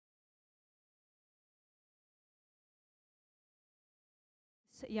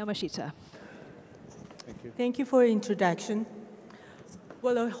Yamashita. Thank you. Thank you for your introduction.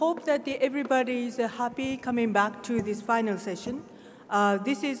 Well, I hope that everybody is happy coming back to this final session.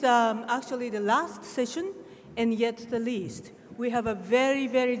 This is actually the last session, and yet the least. We have a very,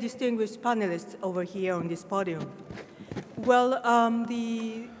 very distinguished panelist over here on this podium. Well,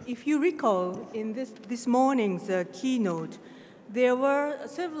 if you recall, in this morning's keynote, there were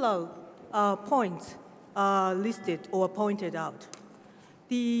several points listed or pointed out.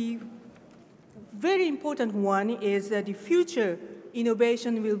 The very important one is that the future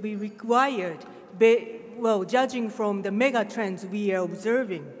innovation will be required, judging from the mega trends we are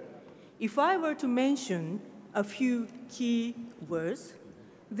observing. If I were to mention a few key words,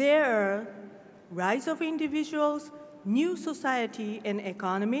 there are rise of individuals, new society and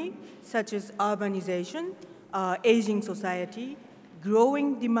economy, such as urbanization, aging society,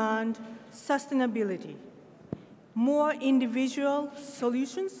 growing demand, sustainability. More individual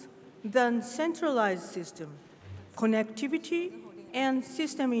solutions than centralized system, connectivity, and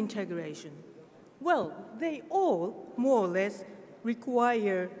system integration. Well, they all, more or less,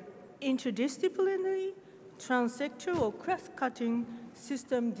 require interdisciplinary, transsector or cross-cutting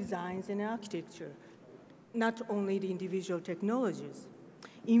system designs and architecture, not only the individual technologies,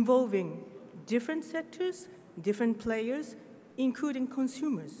 involving different sectors, different players, including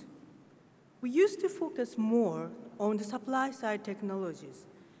consumers. We used to focus more on the supply-side technologies,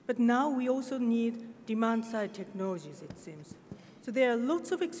 but now we also need demand-side technologies, it seems. So there are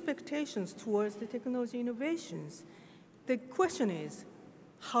lots of expectations towards the technology innovations. The question is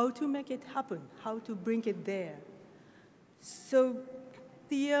how to make it happen, how to bring it there. So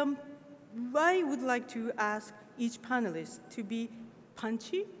I would like to ask each panelist to be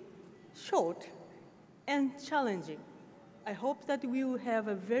punchy, short, and challenging. I hope that we will have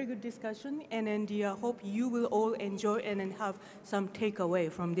a very good discussion, and I hope you will all enjoy and have some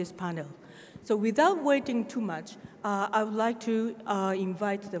takeaway from this panel. So without waiting too much, I would like to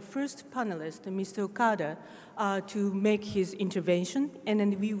invite the first panelist, Mr. Okada, to make his intervention, and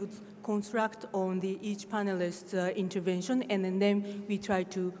then we would construct on each panelist's intervention, and then we try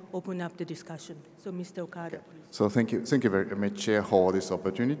to open up the discussion. So Mr. Okada, please. So thank you very much, Chair, for this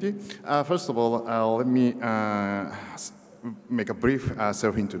opportunity. First of all, let me make a brief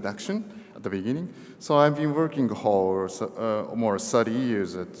self-introduction at the beginning. So I've been working for more 30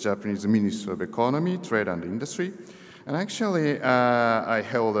 years at the Japanese Ministry of Economy, Trade and Industry. And actually, I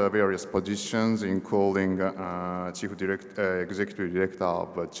held various positions, including Chief Executive Director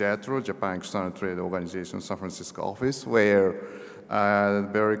of JETRO, Japan External Trade Organization, San Francisco office, where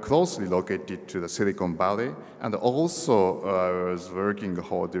very closely located to the Silicon Valley. And also, I was working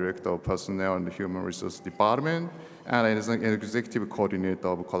for Director of Personnel and Human Resources Department, and as an Executive Coordinator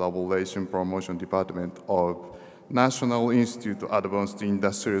of Collaboration Promotion Department of National Institute of Advanced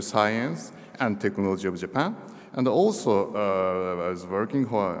Industrial Science and Technology of Japan. And also, I was working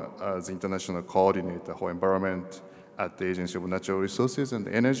as International Coordinator for Environment at the Agency of Natural Resources and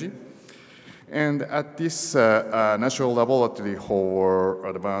Energy. And at this National Laboratory for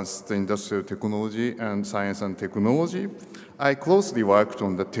Advanced Industrial Technology and Science and Technology, I closely worked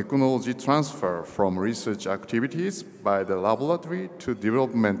on the technology transfer from research activities by the laboratory to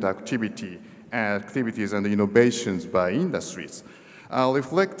development activities and innovations by industries.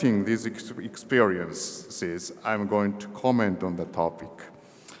 Reflecting these experiences, I'm going to comment on the topic.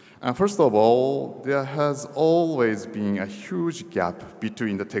 First of all, there has always been a huge gap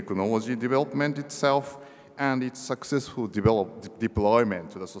between the technology development itself and its successful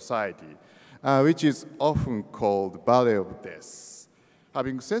deployment to the society, which is often called valley of death.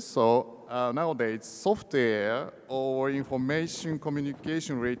 Having said so, nowadays, software or information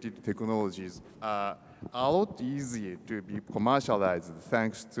communication-related technologies are a lot easier to be commercialized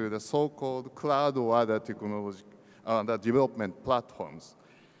thanks to the so-called cloud or other technology, the development platforms.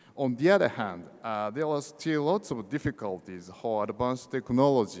 On the other hand, there are still lots of difficulties for advanced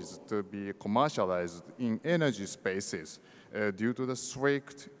technologies to be commercialized in energy spaces due to the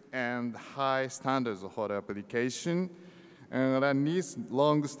strict and high standards for the application, and that needs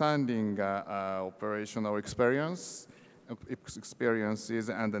long-standing operational experiences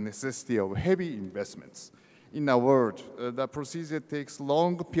and the necessity of heavy investments. In a word, the procedure takes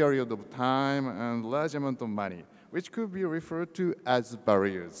long period of time and large amount of money, which could be referred to as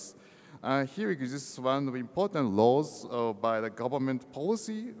barriers. Here exists one of the important laws by the government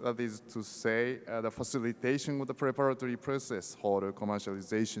policy, that is to say, the facilitation of the preparatory process for the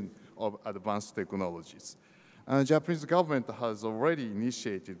commercialization of advanced technologies. The Japanese government has already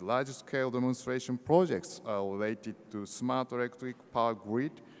initiated large-scale demonstration projects related to smart electric power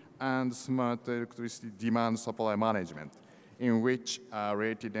grid and smart electricity demand supply management. in which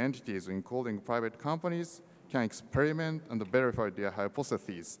related entities, including private companies, can experiment and verify their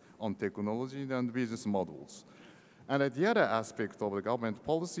hypotheses on technology and business models. And the other aspect of the government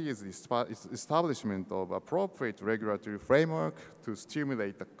policy is the establishment of appropriate regulatory framework to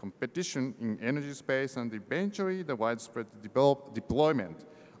stimulate the competition in energy space and eventually the widespread deployment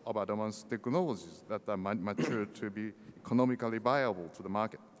of advanced technologies that are mature to be economically viable to the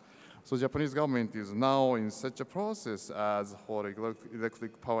market. So Japanese government is now in such a process as for the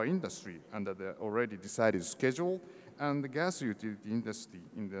electric power industry under the already decided schedule and the gas utility industry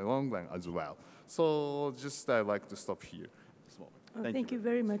in the long run as well. So just I'd like to stop here. Thank you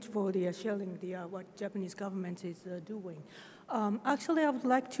very much for the sharing what Japanese government is doing. Actually, I would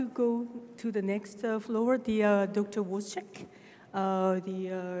like to go to the next floor, Dr. Wozcik,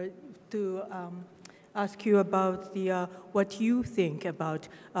 to ask you about what you think about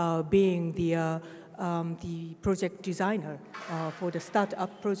being the project designer for the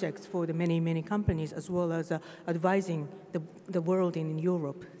startup projects for the many companies, as well as advising the world in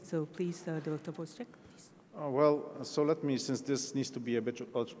Europe. So please, Dr. Wozcik. So let me, since this needs to be a bit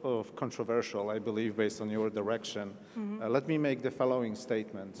of controversial, I believe, based on your direction, let me make the following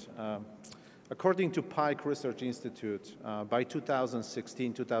statement. According to Pike Research Institute, by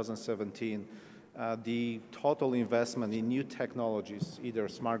 2016-2017, the total investment in new technologies, either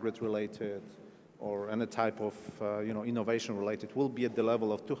smart grid related or any type of innovation related, will be at the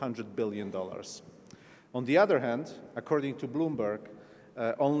level of $200 billion. On the other hand, according to Bloomberg,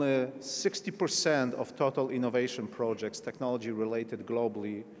 only 60% of total innovation projects, technology related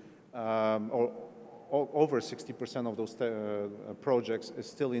globally, or over 60% of those projects is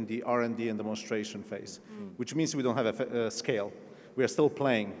still in the R&D and demonstration phase, which means we don't have a scale. We are still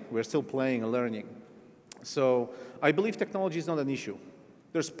playing. We're still playing and learning. So I believe technology is not an issue.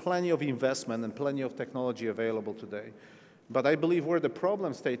 There's plenty of investment and plenty of technology available today. But I believe where the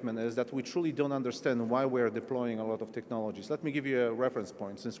problem statement is that we truly don't understand why we're deploying a lot of technologies. Let me give you a reference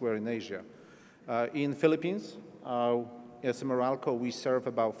point since we're in Asia. In Philippines, as Meralco, we serve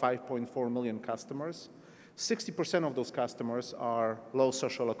about 5.4 million customers. 60% of those customers are low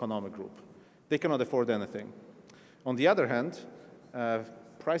socioeconomic group. They cannot afford anything. On the other hand,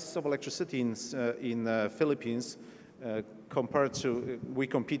 prices of electricity in Philippines compared to, we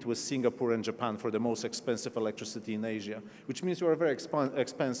compete with Singapore and Japan for the most expensive electricity in Asia, which means we are very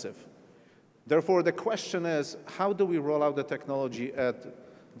expensive. Therefore, the question is, how do we roll out the technology at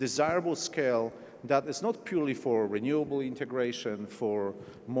desirable scale that is not purely for renewable integration, for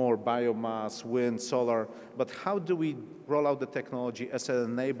more biomass, wind, solar, but how do we roll out the technology as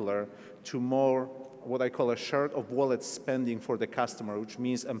an enabler to more what I call a share of wallet spending for the customer, which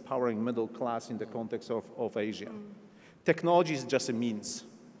means empowering middle class in the context of Asia. Technology is just a means.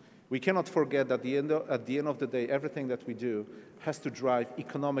 We cannot forget that at the end of the day, everything that we do has to drive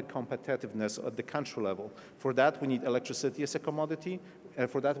economic competitiveness at the country level. For that, we need electricity as a commodity, and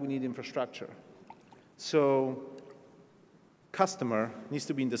for that, we need infrastructure. So customer needs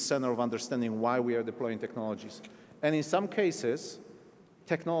to be in the center of understanding why we are deploying technologies. And in some cases,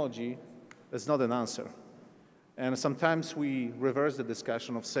 technology is not an answer. And sometimes we reverse the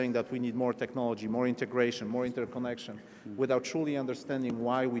discussion of saying that we need more technology, more integration, more interconnection, without truly understanding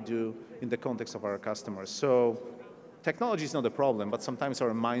why we do in the context of our customers. So technology is not a problem, but sometimes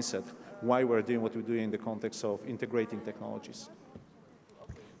our mindset, why we're doing what we're doing in the context of integrating technologies.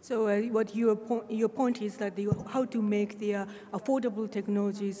 So what your point is that how to make the affordable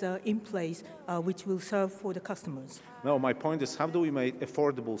technologies in place, which will serve for the customers. No, my point is how do we make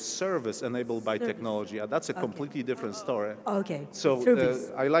affordable service enabled by technology? That's a completely different story. Okay.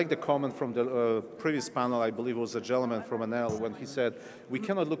 So I like the comment from the previous panel. I believe it was a gentleman from NL when he said we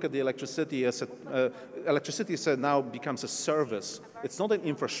cannot look at the electricity as electricity now becomes a service. It's not an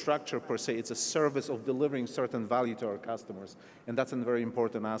infrastructure per se. It's a service of delivering certain value to our customers, and that's a very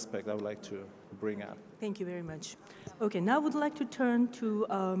important aspect I would like to bring up. Thank you very much. Okay, now I would like to turn to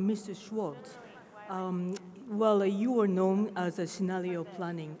Mr. Schwartz. Well, you are known as a scenario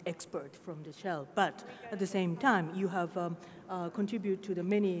planning expert from the Shell, but at the same time, you have contributed to the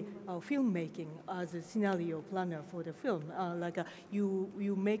many filmmaking as a scenario planner for the film.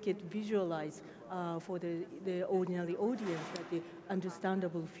 You make it visualize for the ordinary audience the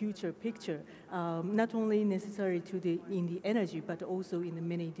understandable future picture, not only necessary in the energy, but also in the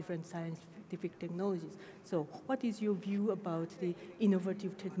many different scientific technologies. So what is your view about the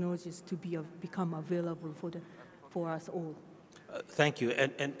innovative technologies to become available for us all? Thank you,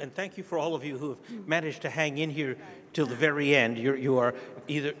 and thank you for all of you who have managed to hang in here till the very end. You are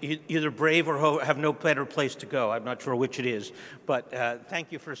either brave or have no better place to go. I'm not sure which it is, but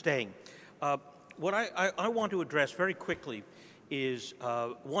thank you for staying. what I want to address very quickly is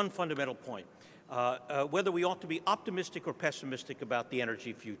one fundamental point. Whether we ought to be optimistic or pessimistic about the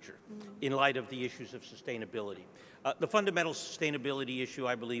energy future in light of the issues of sustainability. The fundamental sustainability issue,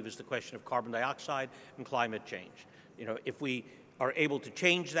 I believe, is the question of carbon dioxide and climate change. You know, if we are able to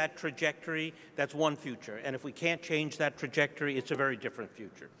change that trajectory, that's one future. And if we can't change that trajectory, it's a very different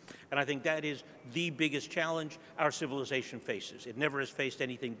future. And I think that is the biggest challenge our civilization faces. It never has faced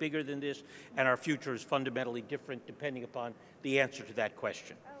anything bigger than this, and our future is fundamentally different depending upon the answer to that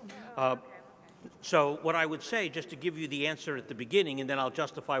question. So what I would say, just to give you the answer at the beginning, and then I'll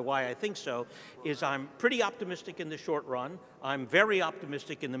justify why I think so, is I'm pretty optimistic in the short run, I'm very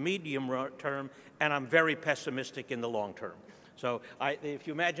optimistic in the medium term, and I'm very pessimistic in the long term. So if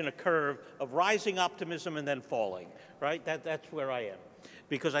you imagine a curve of rising optimism and then falling, right, that's where I am.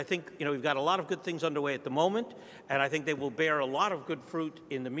 Because I think, you know, we've got a lot of good things underway at the moment, and I think they will bear a lot of good fruit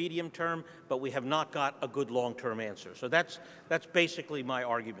in the medium term, but we have not got a good long-term answer. So that's basically my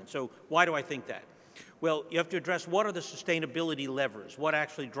argument. So why do I think that? Well, you have to address what are the sustainability levers, what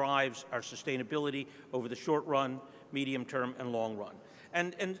actually drives our sustainability over the short run, medium term, and long run.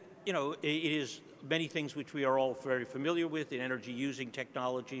 And you know, it is many things which we are all very familiar with in energy-using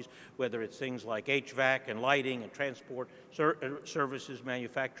technologies, whether it's things like HVAC and lighting and transport, services,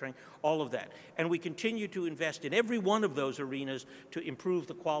 manufacturing, all of that. And we continue to invest in every one of those arenas to improve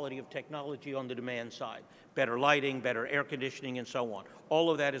the quality of technology on the demand side. Better lighting, better air conditioning, and so on.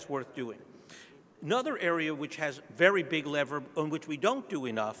 All of that is worth doing. Another area which has very big lever, on which we don't do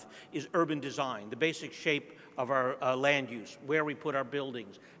enough, is urban design, the basic shape of our land use, where we put our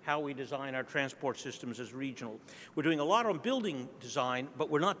buildings, how we design our transport systems as regional. We're doing a lot on building design, but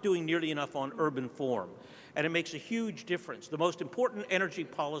we're not doing nearly enough on urban form. And it makes a huge difference. The most important energy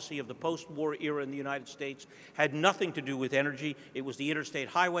policy of the post-war era in the United States had nothing to do with energy. It was the Interstate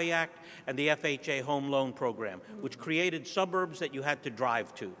Highway Act and the FHA Home Loan Program, which created suburbs that you had to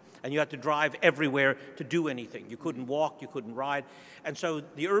drive to. And you had to drive everywhere to do anything. You couldn't walk, you couldn't ride. And so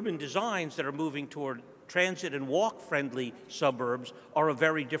the urban designs that are moving toward transit and walk-friendly suburbs are a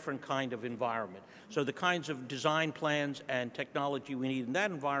very different kind of environment. So the kinds of design plans and technology we need in that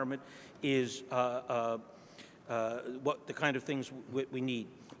environment is what the kind of things we need.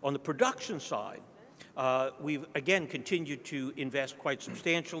 On the production side, we've again continued to invest quite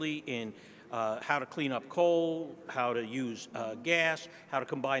substantially in how to clean up coal, how to use gas, how to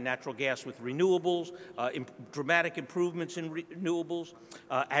combine natural gas with renewables, dramatic improvements in renewables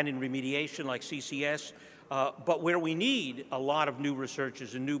and in remediation like CCS. But where we need a lot of new research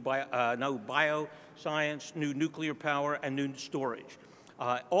is in new bioscience, new nuclear power, and new storage.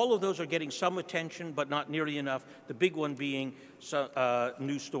 All of those are getting some attention, but not nearly enough, the big one being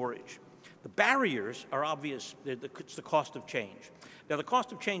new storage. The barriers are obvious. It's the cost of change. Now, the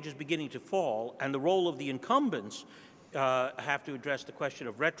cost of change is beginning to fall, and the role of the incumbents have to address the question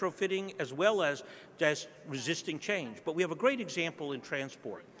of retrofitting as well as just resisting change. But we have a great example in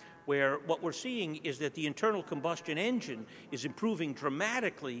transport, where what we're seeing is that the internal combustion engine is improving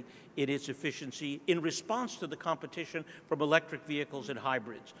dramatically in its efficiency in response to the competition from electric vehicles and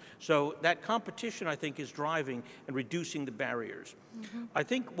hybrids. So that competition, I think, is driving and reducing the barriers. I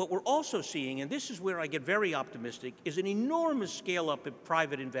think what we're also seeing, and this is where I get very optimistic, is an enormous scale-up in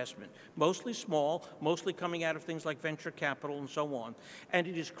private investment, mostly small, mostly coming out of things like venture capital and so on. And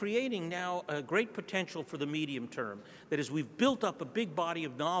it is creating now a great potential for the medium term. That is, we've built up a big body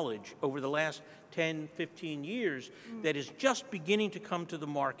of knowledge over the last 10, 15 years that is just beginning to come to the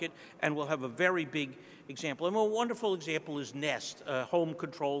market, and will have a very big example. And a wonderful example is Nest, a home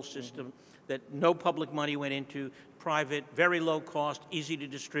control system that no public money went into, private, very low cost, easy to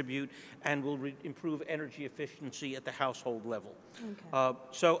distribute, and will improve energy efficiency at the household level. Okay.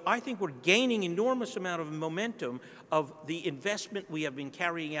 So I think we're gaining enormous amount of momentum of the investment we have been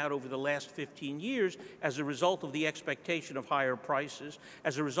carrying out over the last 15 years as a result of the expectation of higher prices,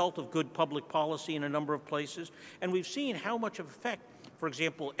 as a result of good public policy in a number of places. And we've seen how much of effect, for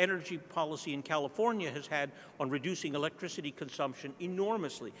example, energy policy in California has had on reducing electricity consumption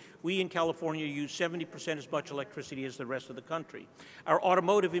enormously. We in California use 70% as much electricity as the rest of the country. Our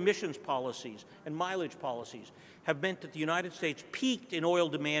automotive emissions policies and mileage policies have meant that the United States peaked in oil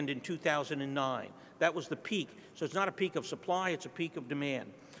demand in 2009. That was the peak. So it's not a peak of supply, it's a peak of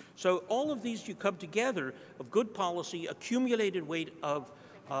demand. So all of these, you come together of good policy, accumulated weight of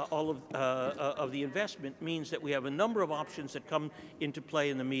all of the investment means that we have a number of options that come into play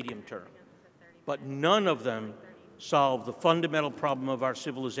in the medium term. But none of them solve the fundamental problem of our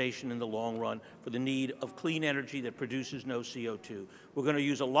civilization in the long run for the need of clean energy that produces no CO2. We're going to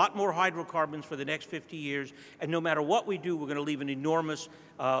use a lot more hydrocarbons for the next 50 years, and no matter what we do, we're going to leave an enormous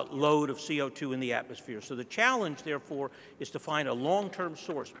load of CO2 in the atmosphere. So the challenge, therefore, is to find a long-term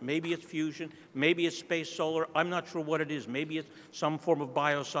source. Maybe it's fusion, maybe it's space solar, I'm not sure what it is, maybe it's some form of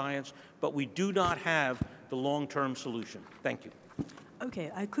bioscience, but we do not have the long-term solution. Thank you.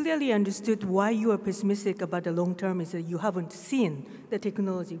 Okay, I clearly understood why you are pessimistic about the long term is that you haven't seen the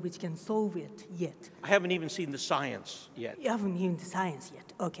technology which can solve it yet. I haven't even seen the science yet. You haven't seen the science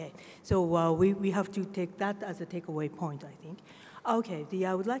yet. Okay, so we have to take that as a takeaway point, I think. Okay,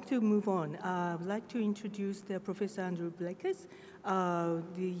 I would like to move on. I would like to introduce Professor Andrew Blakes.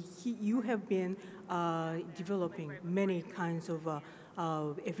 You have been developing many kinds of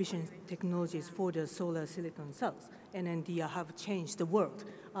efficient technologies for the solar silicon cells, and then they have changed the world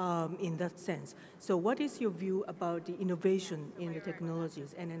in that sense. So what is your view about the innovation in the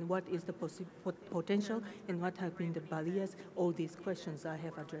technologies, and then what is the potential, and what have been the barriers? All these questions I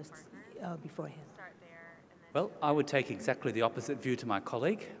have addressed beforehand. Well, I would take exactly the opposite view to my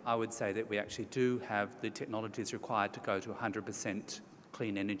colleague. I would say that we actually do have the technologies required to go to 100%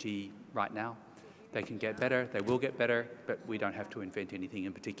 clean energy right now. They can get better, they will get better, but we don't have to invent anything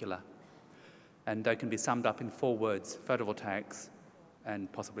in particular. And they can be summed up in 4 words: photovoltaics, and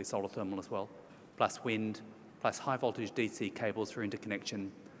possibly solar thermal as well, plus wind, plus high voltage DC cables for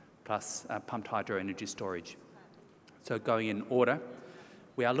interconnection, plus pumped hydro energy storage. So going in order,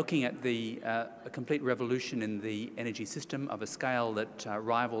 we are looking at a complete revolution in the energy system of a scale that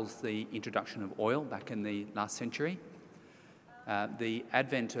rivals the introduction of oil back in the last century. The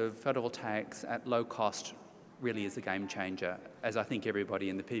advent of photovoltaics at low cost really is a game changer, as I think everybody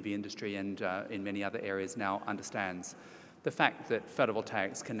in the PV industry and in many other areas now understands. The fact that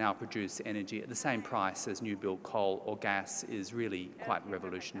photovoltaics can now produce energy at the same price as new build coal or gas is really quite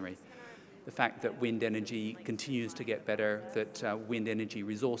revolutionary. The fact that wind energy continues to get better, that wind energy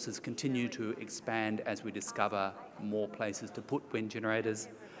resources continue to expand as we discover more places to put wind generators,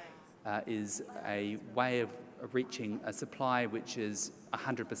 is a way of reaching a supply which is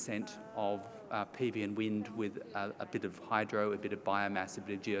 100% of PV and wind with a bit of hydro, a bit of biomass, a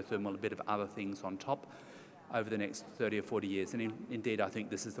bit of geothermal, a bit of other things on top over the next 30 or 40 years. And indeed, I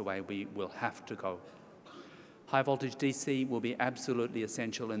think this is the way we will have to go. High voltage DC will be absolutely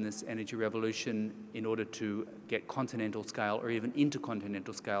essential in this energy revolution in order to get continental scale or even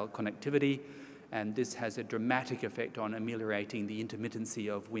intercontinental scale connectivity, and this has a dramatic effect on ameliorating the intermittency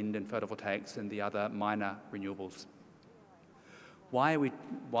of wind and photovoltaics and the other minor renewables. Why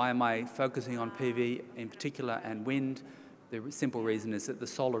am I focusing on PV in particular and wind? The simple reason is that the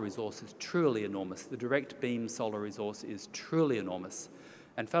solar resource is truly enormous. The direct beam solar resource is truly enormous.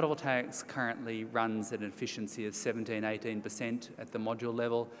 And photovoltaics currently runs at an efficiency of 17–18% at the module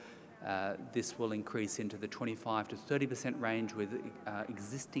level. This will increase into the 25 to 30% range with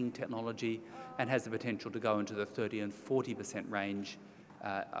existing technology, and has the potential to go into the 30 and 40% range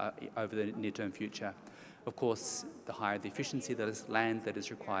over the near-term future. Of course, the higher the efficiency, that is land that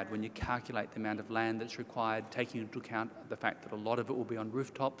is required. When you calculate the amount of land that's required, taking into account the fact that a lot of it will be on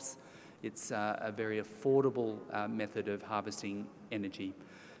rooftops, it's a very affordable method of harvesting energy.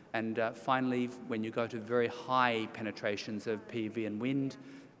 And finally, when you go to very high penetrations of PV and wind,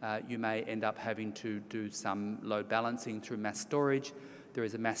 you may end up having to do some load balancing through mass storage. There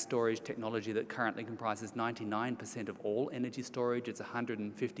is a mass storage technology that currently comprises 99% of all energy storage. It's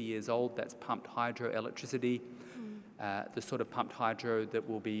 150 years old. That's pumped hydro electricity. The sort of pumped hydro that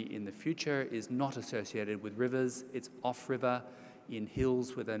will be in the future is not associated with rivers. It's off-river in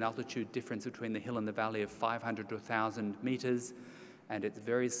hills with an altitude difference between the hill and the valley of 500 to 1,000 meters. And it's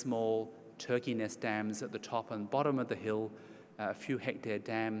very small turkey nest dams at the top and bottom of the hill. A few hectare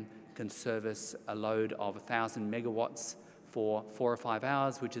dam can service a load of 1,000 megawatts for 4 or 5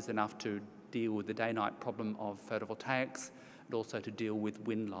 hours, which is enough to deal with the day-night problem of photovoltaics and also to deal with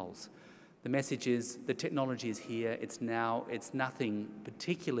wind lulls. The message is the technology is here. It's now. It's nothing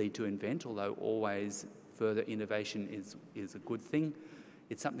particularly to invent, although always further innovation is a good thing.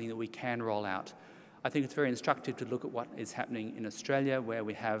 It's something that we can roll out. I think it's very instructive to look at what is happening in Australia, where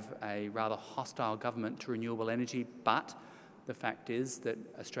we have a rather hostile government to renewable energy, but the fact is that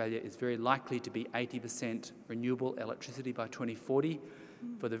Australia is very likely to be 80% renewable electricity by 2040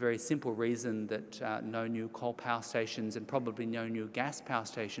 for the very simple reason that no new coal power stations and probably no new gas power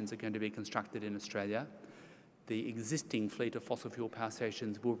stations are going to be constructed in Australia. The existing fleet of fossil fuel power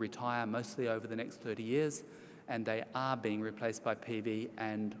stations will retire mostly over the next 30 years, and they are being replaced by PV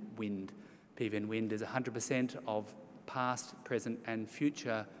and wind. PV and wind is 100% of past, present and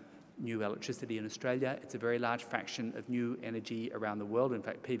future new electricity in Australia. It's a very large fraction of new energy around the world. In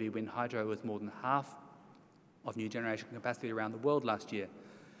fact, PV wind hydro was more than half of new generation capacity around the world last year.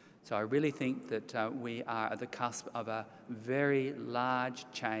 So I really think that we are at the cusp of a very large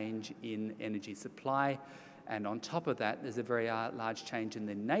change in energy supply. And on top of that, there's a very large change in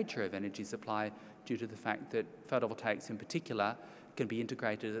the nature of energy supply due to the fact that photovoltaics in particular can be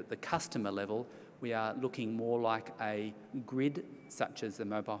integrated at the customer level. We are looking more like a grid, such as the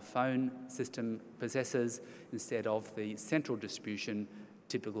mobile phone system possesses, instead of the central distribution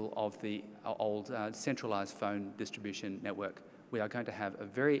typical of the old centralised phone distribution network. We are going to have a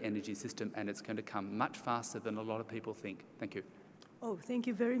very energy system, and it's going to come much faster than a lot of people think. Thank you. Oh, thank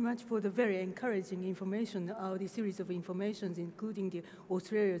you very much for the very encouraging information, the series of informations, including the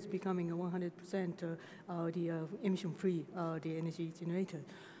Australia's becoming a 100% emission-free the energy generator.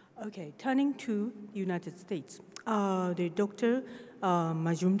 Okay, turning to United States, the Dr.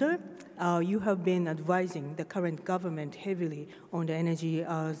 Majumdar, you have been advising the current government heavily on the energy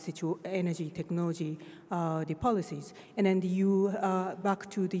technology, the policies, and then you back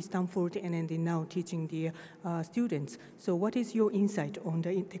to the Stanford and then now teaching the students. So what is your insight on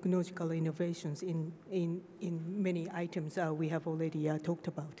the technological innovations in many items we have already talked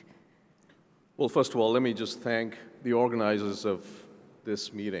about? Well, first of all, let me just thank the organizers of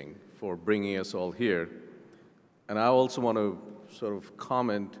this meeting for bringing us all here. And I also want to sort of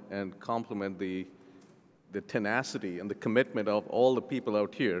comment and compliment the tenacity and the commitment of all the people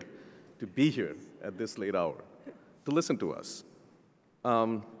out here to be here at this late hour, to listen to us.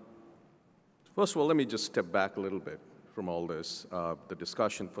 First of all, let me just step back a little bit from all this, the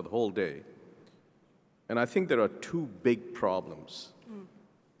discussion for the whole day. And I think there are two big problems,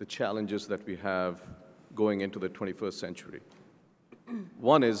 the challenges that we have going into the 21st century.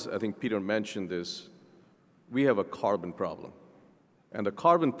 One is, I think Peter mentioned this, we have a carbon problem. And the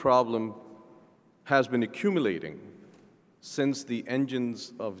carbon problem has been accumulating since the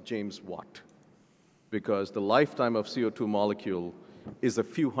engines of James Watt, because the lifetime of CO2 molecule is a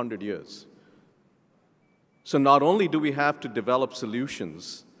few hundred years. So not only do we have to develop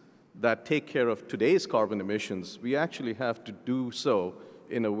solutions that take care of today's carbon emissions, we actually have to do so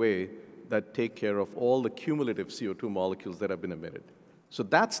in a way that take care of all the cumulative CO2 molecules that have been emitted. So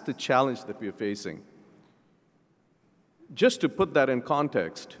that's the challenge that we are facing. Just to put that in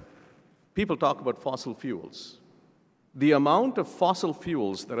context, people talk about fossil fuels. The amount of fossil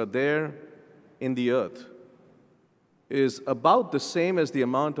fuels that are there in the earth is about the same as the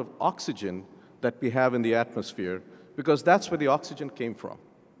amount of oxygen that we have in the atmosphere, because that's where the oxygen came from.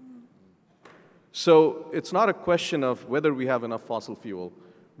 So it's not a question of whether we have enough fossil fuel.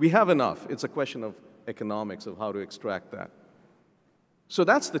 We have enough. It's a question of economics, of how to extract that. So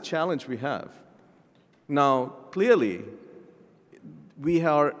that's the challenge we have. Now, clearly, we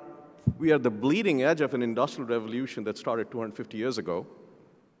are the bleeding edge of an industrial revolution that started 250 years ago,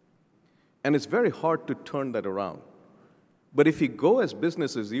 and it's very hard to turn that around. But if we go as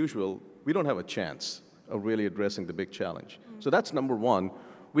business as usual, we don't have a chance of really addressing the big challenge. So that's number one,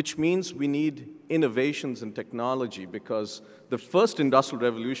 which means we need innovations in technology, because the first industrial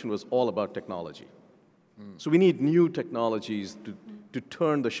revolution was all about technology. So we need new technologies to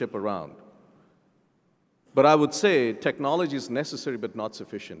turn the ship around. But I would say technology is necessary but not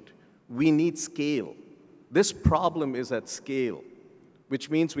sufficient. We need scale. This problem is at scale, which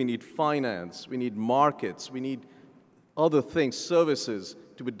means we need finance, we need markets, we need other things, services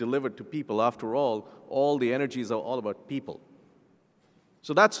to be delivered to people. After all the energies are all about people.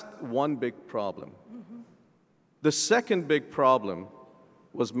 So that's one big problem. The second big problem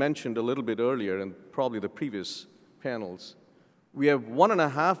was mentioned a little bit earlier in probably the previous panels. We have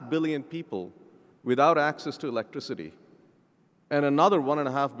 1.5 billion people without access to electricity, and another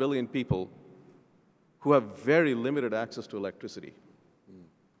 1.5 billion people who have very limited access to electricity.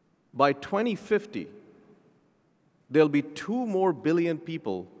 By 2050, there'll be 2 more billion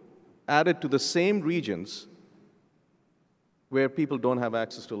people added to the same regions where people don't have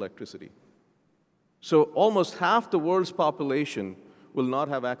access to electricity. So almost half the world's population will not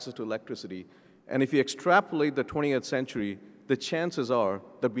have access to electricity. And if you extrapolate the 20th century, the chances are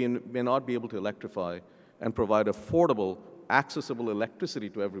that we may not be able to electrify and provide affordable, accessible electricity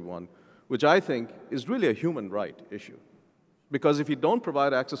to everyone, which I think is really a human right issue. Because if you don't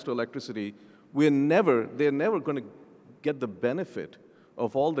provide access to electricity, they're never going to get the benefit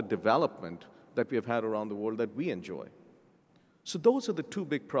of all the development that we have had around the world that we enjoy. So those are the two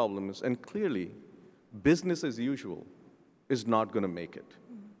big problems, and clearly, business as usual is not going to make it.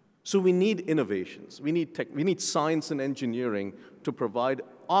 So we need innovations. We need science and engineering to provide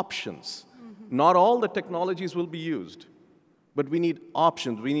options. Not all the technologies will be used, But we need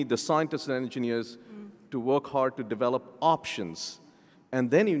options. We need the scientists and engineers to work hard to develop options.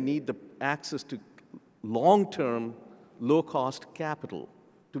 And then you need the access to long-term, low-cost capital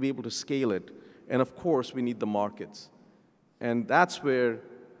to be able to scale it. And of course, we need the markets. And that's where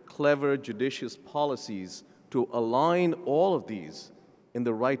clever, judicious policies to align all of these in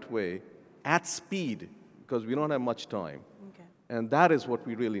the right way at speed, because we don't have much time. Okay. And that is what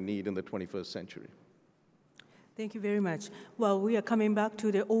we really need in the 21st century. Thank you very much. Well, we are coming back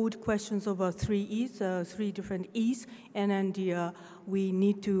to the old questions of three E's, three different E's, and then we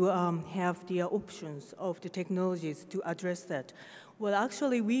need to have the options of the technologies to address that. Well,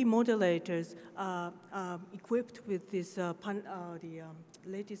 actually, we modulators are equipped with this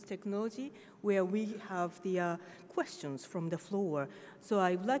latest technology where we have the questions from the floor. So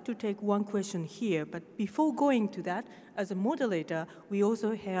I would like to take one question here, but before going to that, as a modulator, we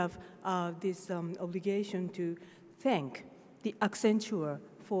also have this obligation to thank the Accenture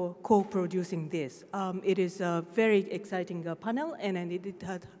for co-producing this. It is a very exciting panel, and it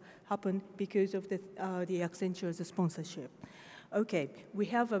had happened because of the Accenture's sponsorship. Okay, we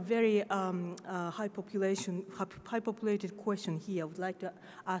have a very high populated question here. I would like to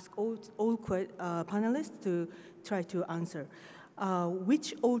ask all panelists to try to answer.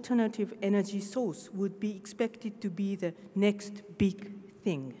 Which alternative energy source would be expected to be the next big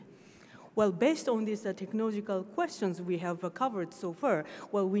thing? Well, based on these technological questions we have covered so far,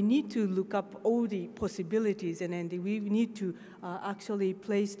 well, we need to look up all the possibilities, and then we need to actually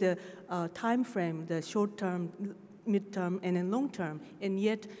place the time frame, the short term, mid-term, and then long-term, and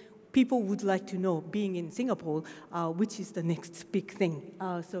yet people would like to know, being in Singapore, which is the next big thing.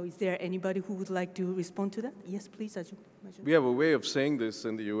 So is there anybody who would like to respond to that? Yes, please, Ajun. We have a way of saying this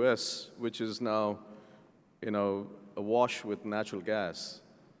in the US, which is now, awash with natural gas.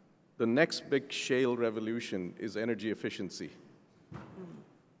 The next big shale revolution is energy efficiency.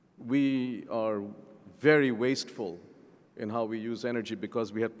 We are very wasteful in how we use energy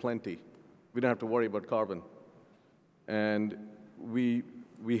because we have plenty. We don't have to worry about carbon. And we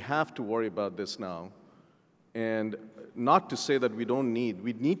have to worry about this now. And not to say that we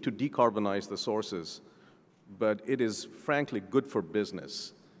need to decarbonize the sources, but it is frankly good for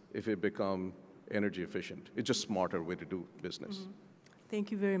business if it become energy efficient. It's just a smarter way to do business. Mm-hmm. Thank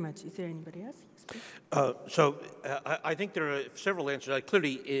you very much. Is there anybody else? Yes, I think there are several answers. I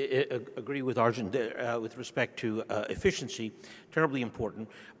clearly agree with Arjun with respect to efficiency, terribly important.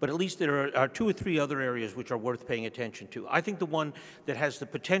 But at least there are two or three other areas which are worth paying attention to. I think the one that has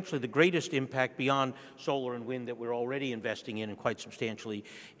potentially the greatest impact beyond solar and wind that we're already investing in and quite substantially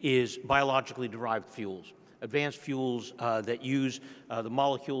is biologically derived fuels. Advanced fuels that use the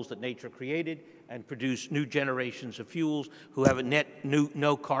molecules that nature created and produce new generations of fuels who have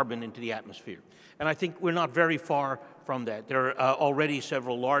no carbon into the atmosphere. And I think we're not very far from that. There are already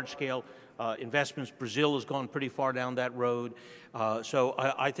several large-scale investments. Brazil has gone pretty far down that road. So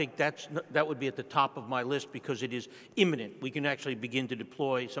I think that would be at the top of my list because it is imminent. We can actually begin to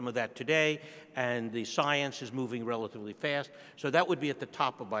deploy some of that today, and the science is moving relatively fast. So that would be at the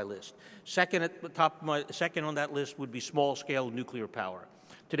top of my list. Second on that list would be small-scale nuclear power.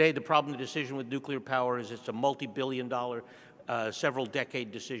 Today, the problem, the decision with nuclear power is it's a multi-billion-dollar,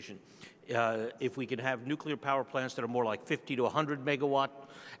 several-decade decision. If we can have nuclear power plants that are more like 50 to 100 megawatt,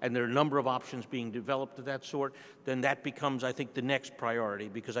 and there are a number of options being developed of that sort, then that becomes, I think, the next priority,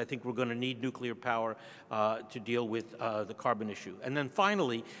 because I think we're going to need nuclear power to deal with the carbon issue. And then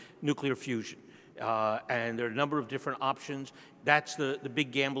finally, nuclear fusion. And there are a number of different options. That's the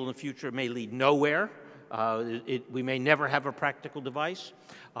big gamble in the future. It may lead nowhere. We may never have a practical device,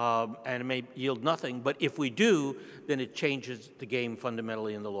 and it may yield nothing. But if we do, then it changes the game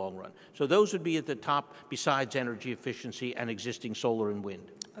fundamentally in the long run. So those would be at the top, besides energy efficiency and existing solar and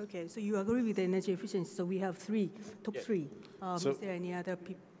wind. Okay, so you agree with the energy efficiency. So we have top three. Is there any other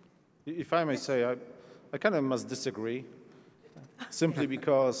people? If I may say, I kind of must disagree, simply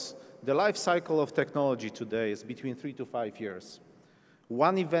because the life cycle of technology today is between 3 to 5 years.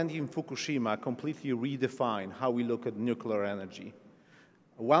 One event in Fukushima completely redefined how we look at nuclear energy.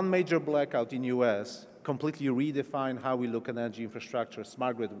 One major blackout in US completely redefined how we look at energy infrastructure.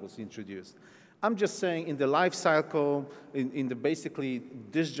 Smart grid was introduced. I'm just saying in the life cycle, basically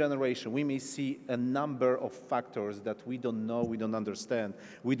this generation, we may see a number of factors that we don't know, we don't understand,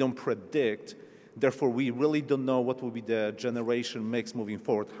 we don't predict. Therefore, we really don't know what will be the generation mix moving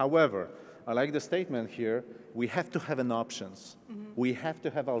forward. However, I like the statement here, we have to have an options. Mm-hmm. We have to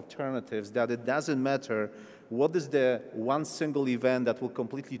have alternatives, that it doesn't matter what is the one single event that will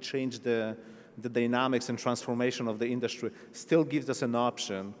completely change the dynamics and transformation of the industry, still gives us an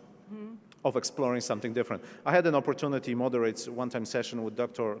option of exploring something different. I had an opportunity to moderate a one-time session with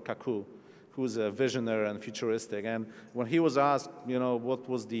Dr. Kaku, who's a visionary and futuristic. And when he was asked, what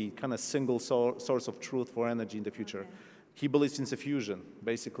was the kind of single source of truth for energy in the future, he believes it's a fusion.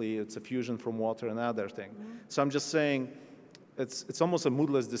 Basically, it's a fusion from water and other thing. So I'm just saying, it's almost a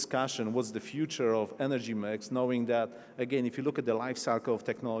moodless discussion. What's the future of energy mix, knowing that, again, if you look at the life cycle of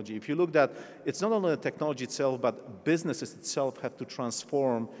technology, if you look at, it's not only the technology itself, but businesses itself have to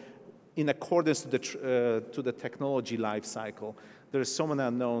transform in accordance to the technology life cycle. There's so many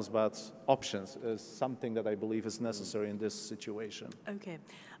unknowns, but options is something that I believe is necessary in this situation. Okay.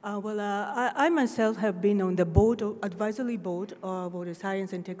 I myself have been on the board, advisory board for the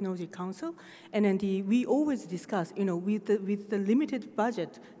Science and Technology Council, and then we always discuss, with the limited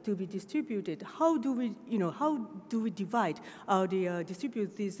budget to be distributed, how do we divide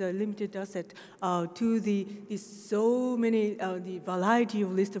distribute this limited asset to the so many the variety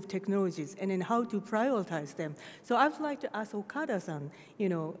of list of technologies, and then how to prioritize them. So I'd like to ask Okada-san,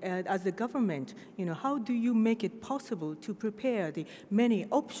 as the government, how do you make it possible to prepare the many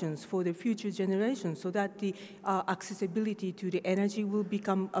options for the future generations so that the accessibility to the energy will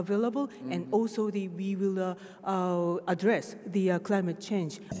become available, and also we will address the climate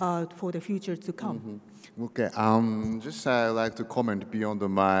change for the future to come? Okay, just I'd like to comment beyond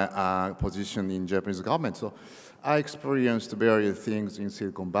my position in Japanese government. So I experienced various things in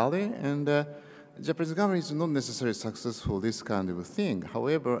Silicon Valley, and Japanese government is not necessarily successful this kind of thing.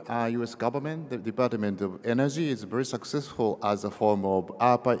 However, U.S. government, the Department of Energy, is very successful as a form of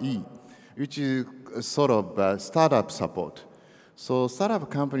ARPA-E, which is a sort of startup support. So startup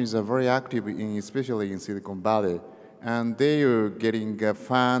companies are very active, especially in Silicon Valley, and they are getting a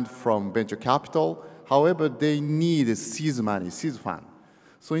fund from venture capital. However, they need seed money, seed fund.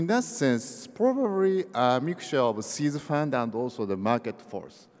 So in that sense, probably a mixture of seed fund and also the market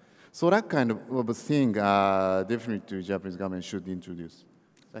force. So that kind of a thing, definitely the Japanese government should introduce.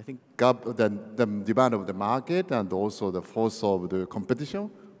 I think the demand of the market and also the force of the competition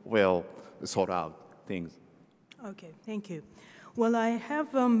will sort out things. Okay, thank you. Well, I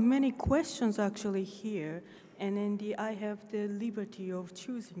have many questions actually here, and then I have the liberty of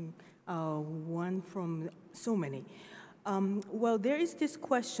choosing one from so many. Well, there is this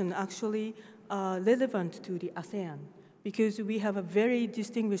question actually relevant to the ASEAN. Because we have a very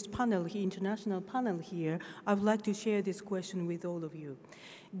distinguished panel, international panel here, I would like to share this question with all of you.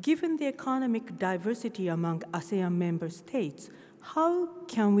 Given the economic diversity among ASEAN member states, how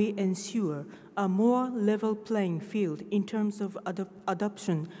can we ensure a more level playing field in terms of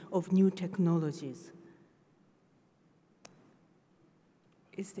adoption of new technologies?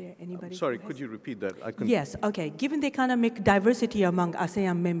 Is there anybody? Sorry, could you repeat that? Yes, okay. Given the economic diversity among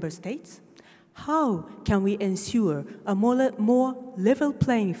ASEAN member states, how can we ensure a more level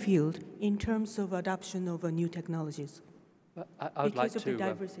playing field in terms of adoption of new technologies? I would like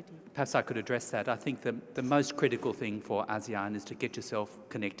to, perhaps I could address that. I think the most critical thing for ASEAN is to get yourself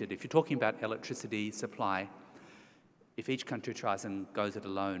connected. If you're talking about electricity supply, if each country tries and goes it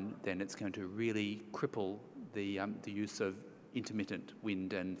alone, then it's going to really cripple the use of intermittent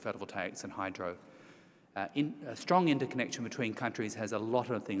wind and photovoltaics and hydro. A strong interconnection between countries has a lot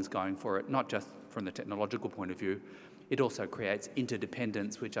of things going for it, not just from the technological point of view. It also creates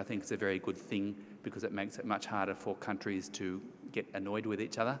interdependence, which I think is a very good thing because it makes it much harder for countries to get annoyed with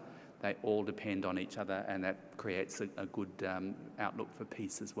each other. They all depend on each other, and that creates a good outlook for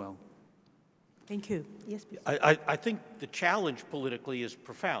peace as well. Thank you. Yes, please. I think the challenge politically is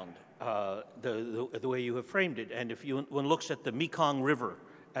profound, the way you have framed it. And if one looks at the Mekong River,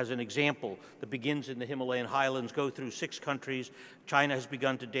 as an example, that begins in the Himalayan highlands, go through 6 countries. China has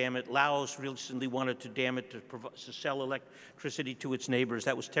begun to dam it. Laos recently wanted to dam it to sell electricity to its neighbors.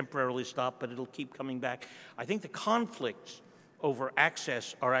 That was temporarily stopped, but it'll keep coming back. I think the conflicts over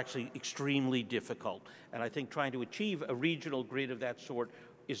access are actually extremely difficult. And I think trying to achieve a regional grid of that sort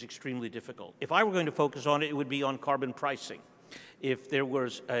is extremely difficult. If I were going to focus on it, it would be on carbon pricing. If there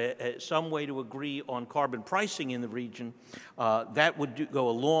was some way to agree on carbon pricing in the region, that would go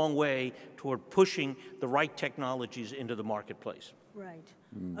a long way toward pushing the right technologies into the marketplace. Right.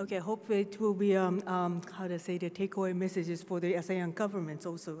 Okay, hopefully it will be, how to say, the takeaway messages for the ASEAN governments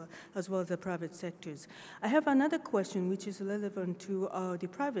also, as well as the private sectors. I have another question which is relevant to the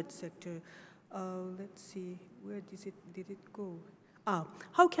private sector. Let's see, where did it go?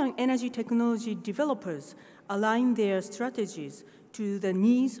 How can energy technology developers align their strategies to the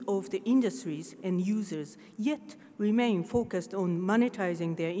needs of the industries and users, yet remain focused on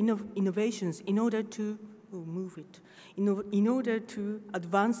monetizing their innovations in order to in order to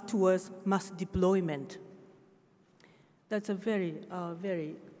advance towards mass deployment? That's a very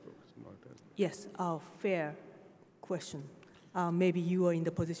Yes, a fair question. Maybe you are in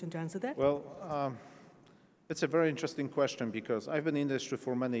the position to answer that? Well, it's a very interesting question because I've been in the industry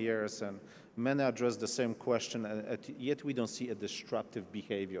for many years and many address the same question, yet we don't see a disruptive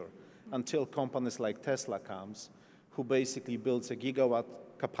behavior until companies like Tesla comes, who basically builds a gigawatt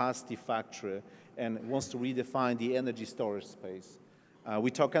capacity factory and wants to redefine the energy storage space. We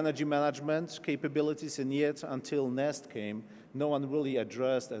talk energy management capabilities, and yet until Nest came, no one really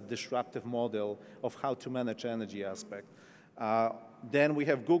addressed a disruptive model of how to manage energy aspect. Then we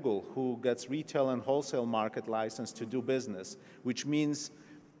have Google, who gets retail and wholesale market license to do business, which means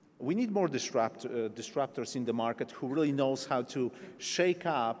we need more disruptors in the market who really knows how to shake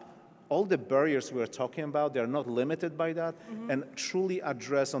up all the barriers we're talking about. They're not limited by that, and truly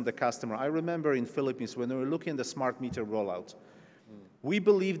address on the customer. I remember in Philippines when we were looking at the smart meter rollout, we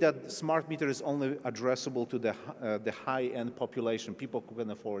believe that smart meter is only addressable to the high-end population, people who can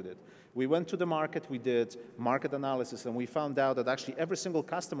afford it. We went to the market, we did market analysis, and we found out that actually every single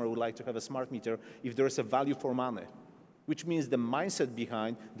customer would like to have a smart meter if there is a value for money, which means the mindset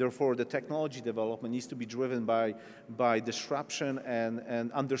behind, therefore the technology development needs to be driven by disruption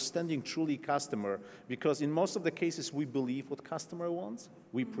and understanding truly customer, because in most of the cases we believe what customer wants,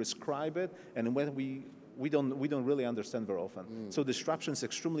 we prescribe it, and when we don't really understand very often. So disruption is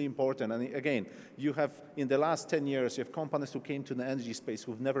extremely important. And again, you have, in the last 10 years, you have companies who came to the energy space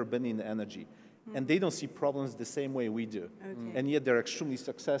who've never been in energy. And they don't see problems the same way we do. Okay. And yet they're extremely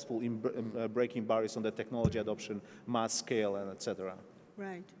successful in breaking barriers on the technology adoption, mass scale, and et cetera.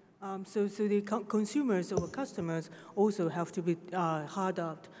 Right. So the consumers or customers also have to be hard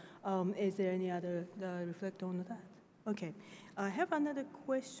out. Is there any other reflect on that? Okay. I have another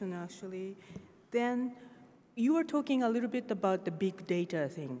question, actually. Then you were talking a little bit about the big data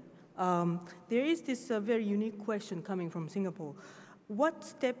thing. There is this very unique question coming from Singapore. What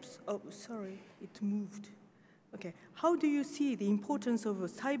steps, oh, sorry, it moved. Okay, how do you see the importance of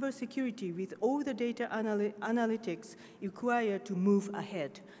cybersecurity with all the data analytics required to move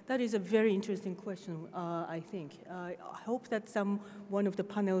ahead? That is a very interesting question, I think. I hope that one of the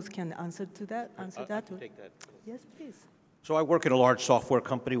panels can answer to that. I can take that. Yes, please. So I work in a large software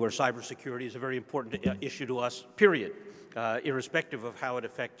company where cybersecurity is a very important issue to us, period, irrespective of how it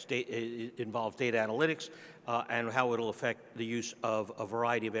affects involves data analytics and how it'll affect the use of a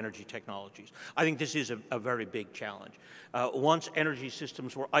variety of energy technologies. I think this is a very big challenge. Once energy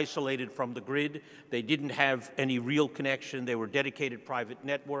systems were isolated from the grid, they didn't have any real connection. They were dedicated private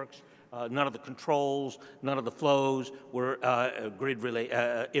networks. None of the controls, none of the flows were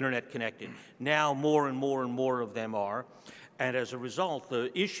internet connected. Now more and more and more of them are. And as a result,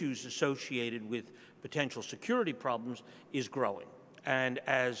 the issues associated with potential security problems is growing. And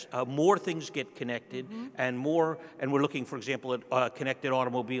as more things get connected and we're looking, for example, at connected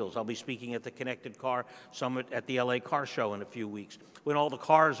automobiles. I'll be speaking at the Connected Car Summit at the LA Car Show in a few weeks. When all the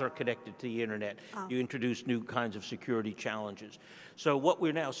cars are connected to the internet, you introduce new kinds of security challenges. So what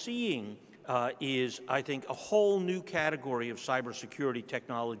we're now seeing is, I think, a whole new category of cybersecurity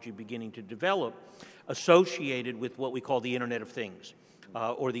technology beginning to develop associated with what we call the Internet of Things.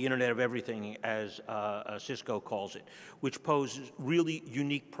 Or the Internet of Everything, as Cisco calls it, which poses really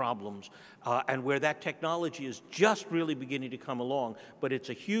unique problems, and where that technology is just really beginning to come along, but it's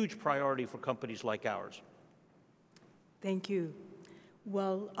a huge priority for companies like ours. Thank you.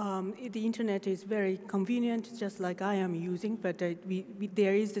 Well, the Internet is very convenient, just like I am using, but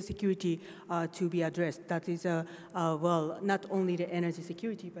there is the security to be addressed. That is, well, not only the energy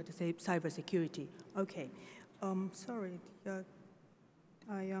security, but the cyber security. Okay. Sorry.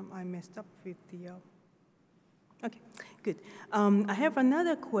 I messed up with the, okay, good. I have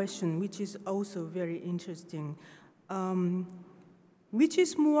another question, which is also very interesting. Which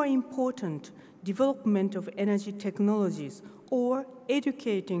is more important, development of energy technologies or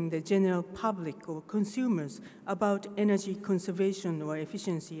educating the general public or consumers about energy conservation or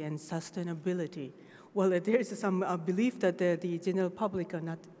efficiency and sustainability? Well, there is some belief that the general public are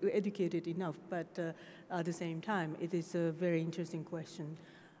not educated enough, but at the same time, it is a very interesting question.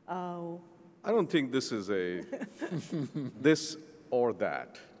 I don't think this is a this or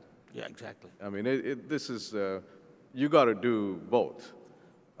that. Yeah, exactly. I mean, this is, you got to do both.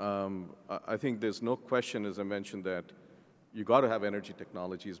 I think there's no question, as I mentioned, that you got to have energy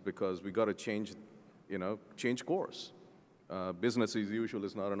technologies because we got to change, change course. Business as usual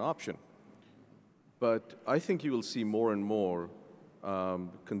is not an option. But I think you will see more and more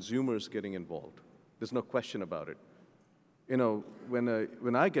consumers getting involved. There's no question about it.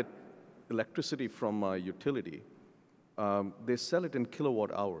 When I get electricity from my utility, they sell it in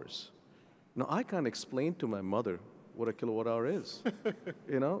kilowatt hours. Now, I can't explain to my mother what a kilowatt hour is.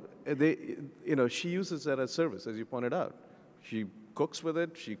 She uses that as service, as you pointed out. She cooks with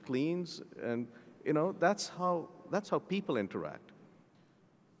it, she cleans, and that's how people interact.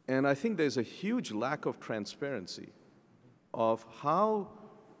 And I think there's a huge lack of transparency of how,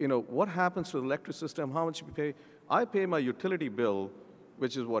 what happens to the electric system, how much we pay. I pay my utility bill,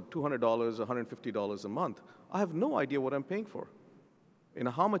 which is what, $200, $150 a month. I have no idea what I'm paying for.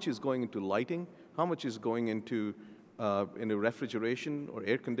 How much is going into lighting, how much is going into refrigeration or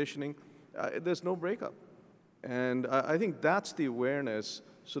air conditioning. There's no breakup. And I think that's the awareness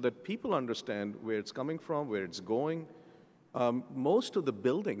so that people understand where it's coming from, where it's going. Most of the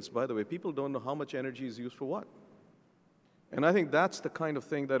buildings, by the way, people don't know how much energy is used for what. And I think that's the kind of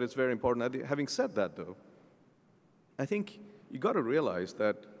thing that is very important. Having said that, though, I think you got to realize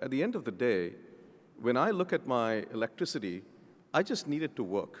that at the end of the day, when I look at my electricity, I just need it to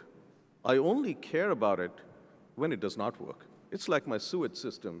work. I only care about it when it does not work. It's like my sewage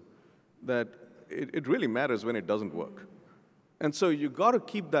system, that it really matters when it doesn't work. And so you got to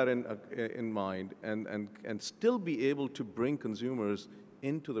keep that in mind and still be able to bring consumers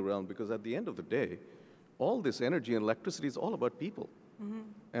into the realm, because at the end of the day, all this energy and electricity is all about people.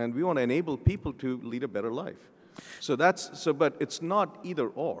 And we want to enable people to lead a better life. But it's not either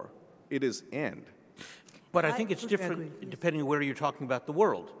or, it is and. But I think it's different depending on where you're talking about the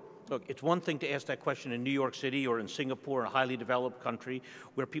world. Look, it's one thing to ask that question in New York City or in Singapore, a highly developed country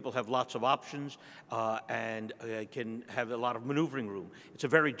where people have lots of options and can have a lot of maneuvering room. It's a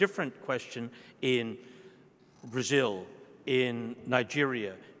very different question in Brazil, in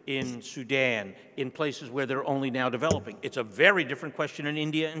Nigeria, in Sudan, in places where they're only now developing. It's a very different question in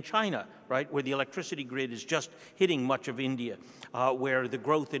India and China, right, where the electricity grid is just hitting much of India, where the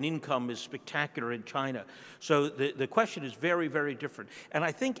growth in income is spectacular in China. So the question is very, very different. And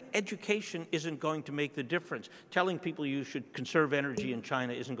I think education isn't going to make the difference. Telling people you should conserve energy in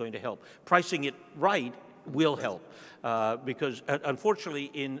China isn't going to help. Pricing it right will help, because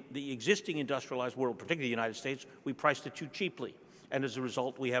unfortunately in the existing industrialized world, particularly the United States, we priced it too cheaply. And as a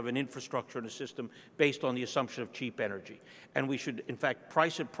result, we have an infrastructure and a system based on the assumption of cheap energy. And we should, in fact,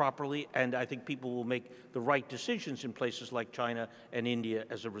 price it properly, and I think people will make the right decisions in places like China and India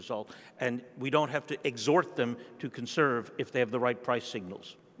as a result. And we don't have to exhort them to conserve if they have the right price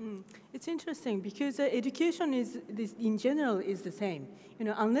signals. It's interesting because education in general is the same.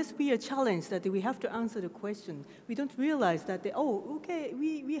 Unless we are challenged that we have to answer the question, we don't realize that,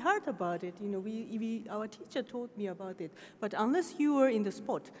 we heard about it. Our teacher told me about it. But unless you are in the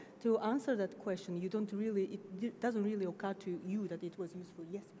spot to answer that question, it doesn't really occur to you that it was useful.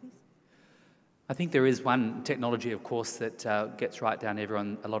 Yes, please. I think there is one technology, of course, that gets right down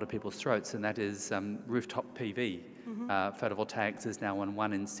a lot of people's throats, and that is rooftop PV. Photovoltaics is now on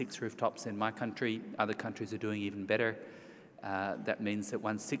 1 in 6 rooftops in my country. Other countries are doing even better. That means that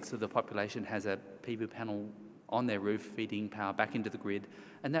 1/6 of the population has a PV panel on their roof feeding power back into the grid,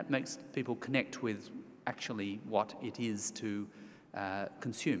 and that makes people connect with actually what it is to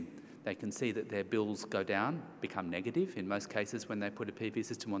consume. They can see that their bills go down, become negative in most cases when they put a PV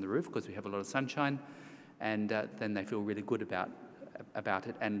system on the roof because we have a lot of sunshine, and then they feel really good about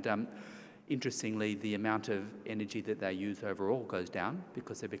it. And interestingly, the amount of energy that they use overall goes down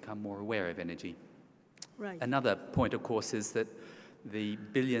because they become more aware of energy. Right. Another point, of course, is that the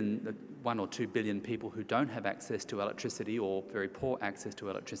 1 or 2 billion people who don't have access to electricity or very poor access to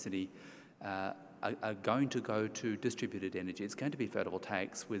electricity are going to go to distributed energy. It's going to be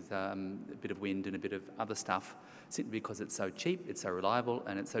photovoltaics with a bit of wind and a bit of other stuff, simply because it's so cheap, it's so reliable,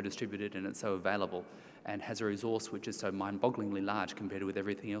 and it's so distributed, and it's so available, and has a resource which is so mind-bogglingly large compared with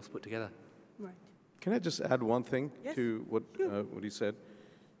everything else put together. Right. Can I just add one thing to what he said?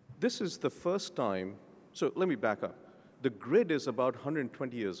 This is the first time, so let me back up. The grid is about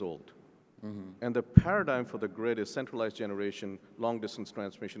 120 years old. And the paradigm for the grid is centralized generation, long-distance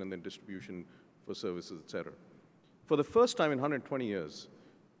transmission, and then distribution for services, et cetera. For the first time in 120 years,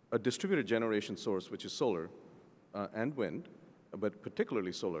 a distributed generation source, which is solar and wind, but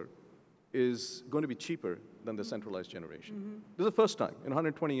particularly solar, is going to be cheaper than the centralized generation. This is the first time in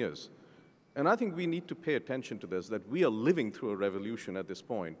 120 years. And I think we need to pay attention to this, that we are living through a revolution at this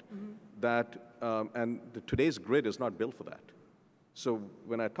point, and today's grid is not built for that. So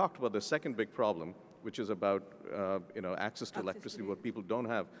when I talked about the second big problem, which is about access to electricity, what people don't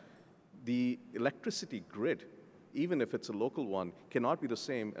have, the electricity grid, even if it's a local one, cannot be the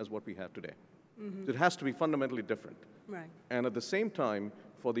same as what we have today. So it has to be fundamentally different. Right. And at the same time,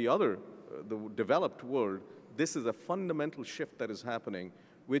 for the developed world, this is a fundamental shift that is happening,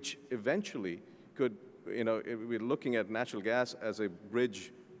 which eventually could, we're looking at natural gas as a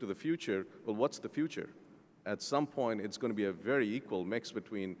bridge to the future. Well, what's the future? At some point, it's going to be a very equal mix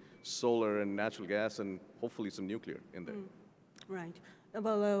between solar and natural gas and hopefully some nuclear in there. Right.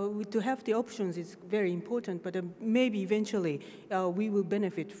 Well, to have the options is very important, but maybe eventually we will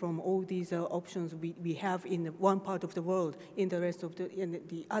benefit from all these options we have in one part of the world, in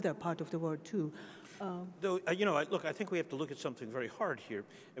the other part of the world too. Though, look, I think we have to look at something very hard here.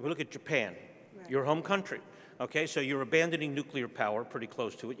 If we look at Japan, your home country, okay, so you're abandoning nuclear power, pretty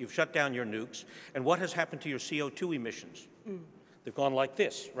close to it. You've shut down your nukes. And what has happened to your CO2 emissions? They've gone like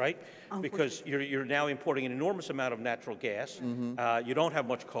this, right? Because you're now importing an enormous amount of natural gas. You don't have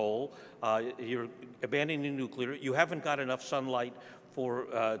much coal. You're abandoning nuclear. You haven't got enough sunlight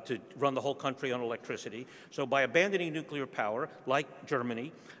to run the whole country on electricity. So by abandoning nuclear power, like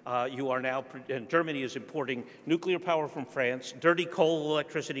Germany, and Germany is importing nuclear power from France, dirty coal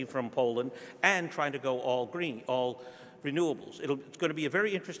electricity from Poland, and trying to go all green, all renewables. It's going to be a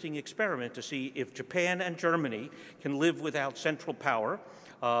very interesting experiment to see if Japan and Germany can live without central power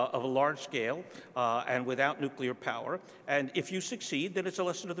of a large scale and without nuclear power. And if you succeed, then it's a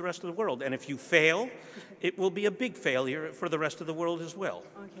lesson to the rest of the world. And if you fail, it will be a big failure for the rest of the world as well.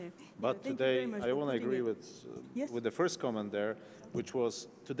 Okay. But today, I want to agree with the first comment there, which was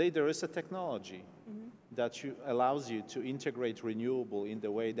today there is a technology that allows you to integrate renewable in the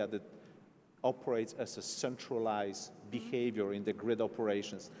way that it operates as a centralized behavior in the grid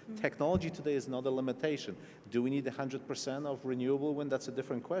operations. Technology today is not a limitation. Do we need 100% of renewable wind? That's a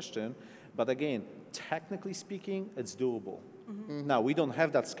different question. But again, technically speaking, it's doable. Now, we don't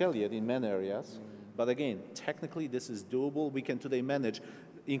have that scale yet in many areas. But again, technically, this is doable. We can today manage.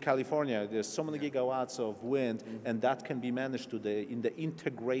 In California, there's so many gigawatts of wind, and that can be managed today in the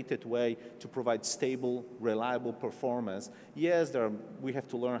integrated way to provide stable, reliable performance. Yes, we have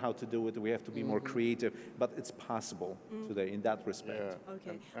to learn how to do it. We have to be more creative, but it's possible today in that respect.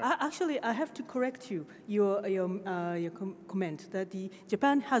 Okay. Actually, I have to correct you. Your comment that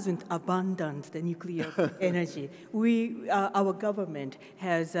Japan hasn't abandoned the nuclear energy. Our government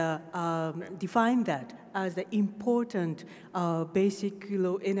has defined that as the important basic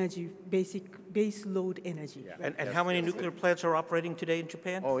load energy. And how many nuclear plants are operating today in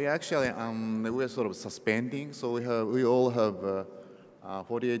Japan? Oh, yeah, actually, we're sort of suspending. So we all have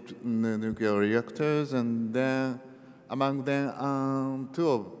 48 nuclear reactors, and then among them, two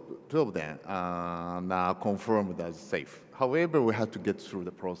of them are now confirmed as safe. However, we have to get through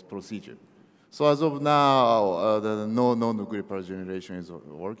the procedure. So as of now, no nuclear power generation is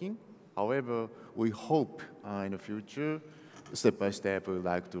working. However, we hope in the future, step by step, we would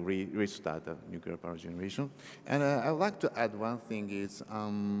like to restart the nuclear power generation. And I would like to add one thing is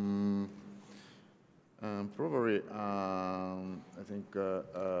probably I think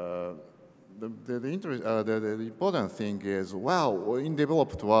the important thing is, well, in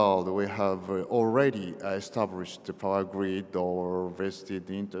developed world, we have already established the power grid or vested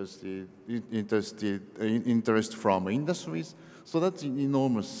interest from industries. So that's an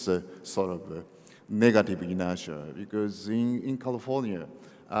enormous sort of negative inertia, because in California,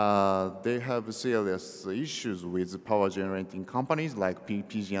 they have serious issues with power generating companies like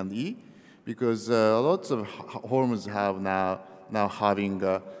PG&E, because lots of homes have now having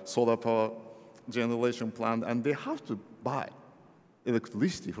a solar power generation plant, and they have to buy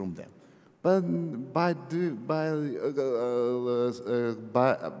electricity from them. But by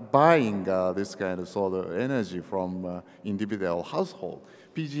buying this kind of solar energy from individual household,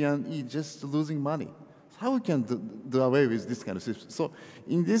 PG&E just losing money. How we can do away with this kind of system? So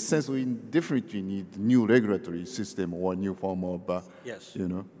in this sense, we definitely need new regulatory system or new form of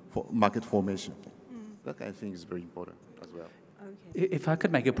market formation. That kind of thing is very important as well. Okay. If I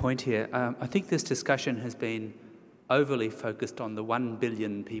could make a point here, I think this discussion has been overly focused on the 1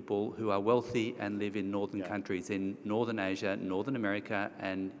 billion people who are wealthy and live in northern countries in Northern Asia, Northern America,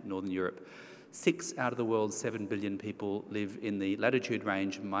 and Northern Europe. 6 out of the world's 7 billion people live in the latitude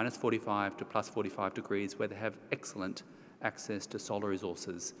range -45 to +45 degrees, where they have excellent access to solar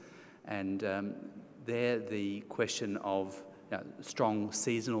resources. And there the question of strong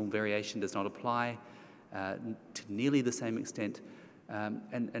seasonal variation does not apply to nearly the same extent.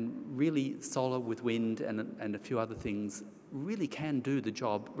 And really solar with wind and a few other things really can do the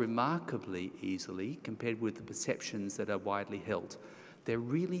job remarkably easily compared with the perceptions that are widely held. There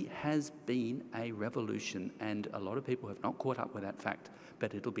really has been a revolution, and a lot of people have not caught up with that fact,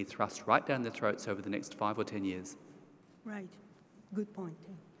 but it'll be thrust right down their throats over the next 5 or 10 years. Right. Good point.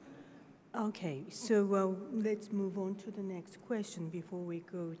 Okay, so let's move on to the next question before we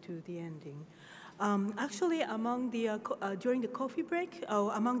go to the ending. Actually, during the coffee break,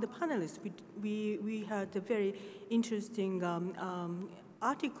 among the panelists, we had a very interesting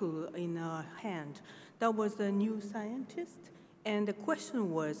article in our hand. That was the New Scientist, and the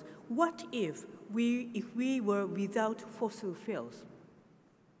question was, what if we were without fossil fuels?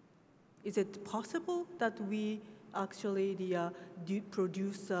 Is it possible that we actually do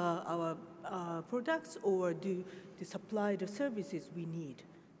produce our products or do supply the services we need?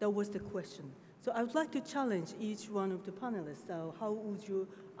 That was the question. So I would like to challenge each one of the panelists. How would you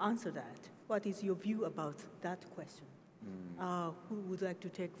answer that? What is your view about that question? Who would like to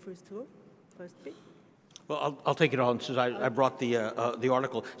take first bit? Well, I'll take it on since I brought the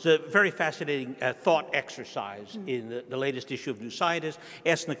article. It's a very fascinating thought exercise in the latest issue of New Scientist,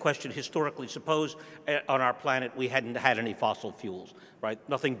 asking the question, historically, suppose on our planet we hadn't had any fossil fuels, right?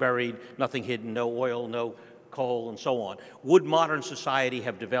 Nothing buried, nothing hidden, no oil, no coal, and so on. Would modern society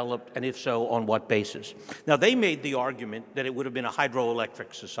have developed, and if so, on what basis? Now, they made the argument that it would have been a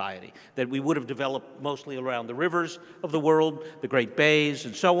hydroelectric society, that we would have developed mostly around the rivers of the world, the Great Bays,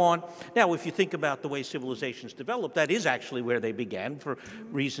 and so on. Now, if you think about the way civilizations developed, that is actually where they began for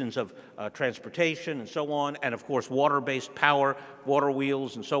reasons of transportation and so on, and of course, water-based power, water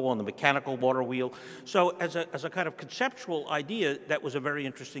wheels, and so on, the mechanical water wheel. So as a kind of conceptual idea, that was a very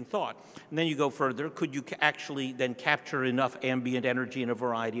interesting thought. And then you go further, could you actually then capture enough ambient energy in a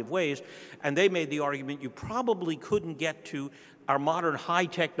variety of ways? And they made the argument you probably couldn't get to our modern high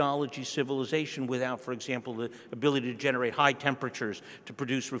technology civilization without, for example, the ability to generate high temperatures to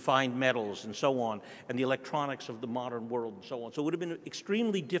produce refined metals and so on, and the electronics of the modern world and so on. So it would have been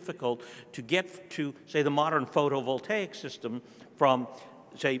extremely difficult to get to, say, the modern photovoltaic system from,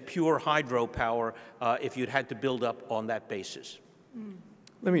 say, pure hydropower if you'd had to build up on that basis.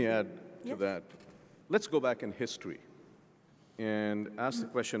 Let me add to that. Let's go back in history and ask the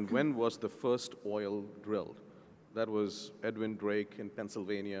question, when was the first oil drilled? That was Edwin Drake in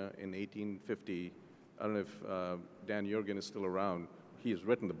Pennsylvania in 1850. I don't know if Dan Yergin is still around. He has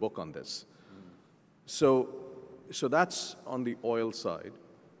written the book on this. So that's on the oil side.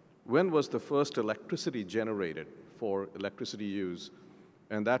 When was the first electricity generated for electricity use?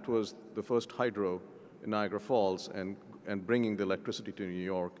 And that was the first hydro in Niagara Falls and bringing the electricity to New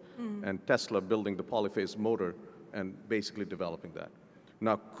York, and Tesla building the polyphase motor and basically developing that.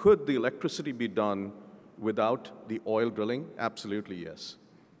 Now, could the electricity be done without the oil drilling? Absolutely, yes.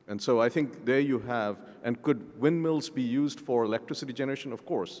 And so I think there you have, and could windmills be used for electricity generation? Of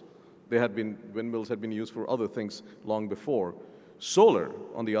course. Windmills had been used for other things long before. Solar,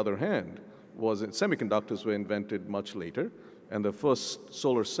 on the other hand, semiconductors were invented much later, and the first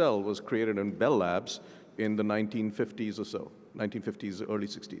solar cell was created in Bell Labs in the 1950s or so, 1950s, early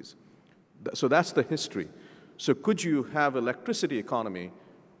 60s. So that's the history. So could you have electricity economy?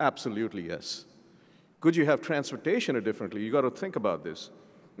 Absolutely, yes. Could you have transportation differently? You got to think about this.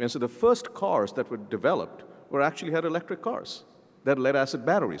 And so the first cars that were developed had electric cars that had lead-acid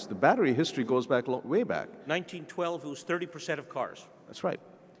batteries. The battery history goes back way back. 1912, it was 30% of cars. That's right.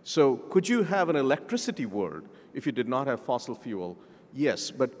 So could you have an electricity world if you did not have fossil fuel?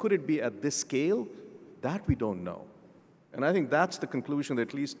 Yes, but could it be at this scale? That we don't know. And I think that's the conclusion that,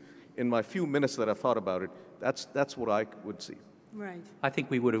 at least in my few minutes that I've thought about it, that's what I would see. Right. I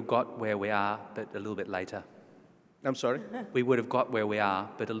think we would have got where we are, but a little bit later. I'm sorry? We would have got where we are,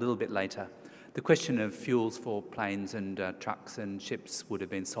 but a little bit later. The question of fuels for planes and trucks and ships would have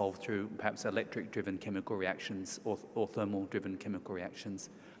been solved through perhaps electric-driven chemical reactions or thermal-driven chemical reactions.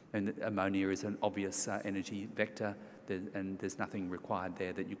 And ammonia is an obvious energy vector, and there's nothing required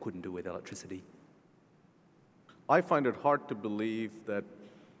there that you couldn't do with electricity. I find it hard to believe that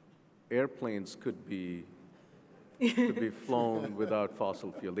airplanes could be flown without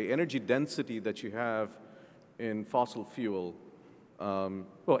fossil fuel. The energy density that you have in fossil fuel.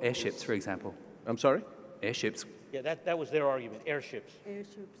 Well, airships, for example. I'm sorry? Airships. Yeah, that was their argument, airships.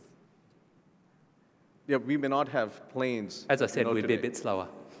 Airships. Yeah, we may not have planes. As I said, we'd be a today. bit slower.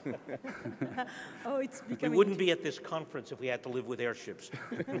 Oh, it's We becoming. wouldn't be at this conference if we had to live with airships.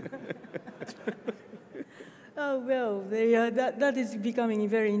 Oh, well, that is becoming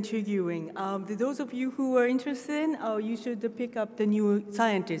very intriguing. Those of you who are interested, you should pick up the New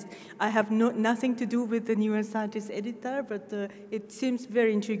Scientist. I have nothing to do with the New Scientist editor, but it seems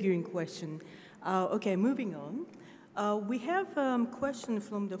very intriguing question. Okay, moving on. We have a question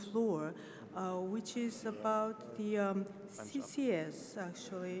from the floor, which is about the CCS,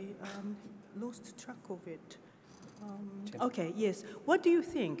 actually. Lost track of it. Okay, yes. What do you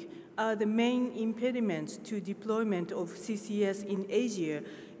think are the main impediments to deployment of CCS in Asia,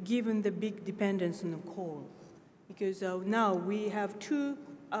 given the big dependence on coal? Because now we have two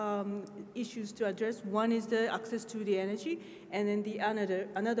issues to address. One is the access to the energy, and then the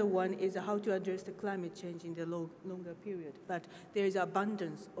another one is how to address the climate change in the longer period. But there is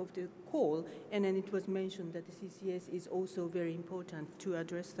abundance of the coal, and then it was mentioned that the CCS is also very important to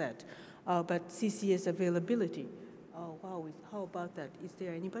address that. But CCS availability, how about that? Is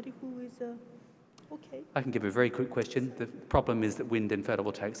there anybody who is okay? I can give a very quick question. The problem is that wind and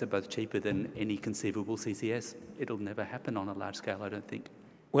photovoltaics are both cheaper than any conceivable CCS. It'll never happen on a large scale, I don't think.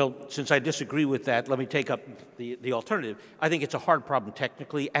 Well, since I disagree with that, let me take up the alternative. I think it's a hard problem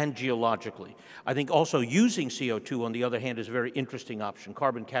technically and geologically. I think also using CO2, on the other hand, is a very interesting option,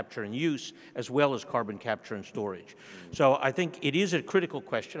 carbon capture and use, as well as carbon capture and storage. So I think it is a critical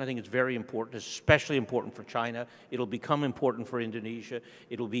question. I think it's very important, especially important for China. It'll become important for Indonesia.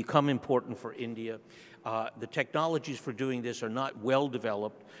 It'll become important for India. The technologies for doing this are not well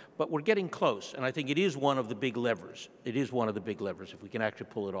developed, but we're getting close. And I think it is one of the big levers. It is one of the big levers if we can actually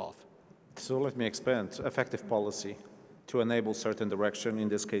pull it off. So let me expand. Effective policy to enable certain direction, in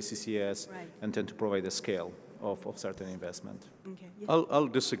this case CCS, right, and then to provide a scale of certain investment. Okay. Yeah. I'll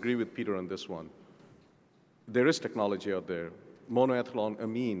disagree with Peter on this one. There is technology out there. Monoethylene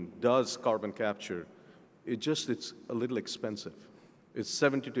amine does carbon capture. It's a little expensive. It's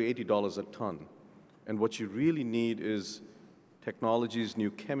 $70 to $80 a ton. And what you really need is technologies,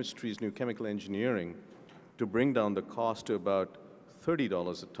 new chemistries, new chemical engineering to bring down the cost to about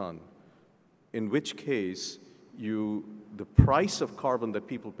 $30 a ton, in which case the price of carbon that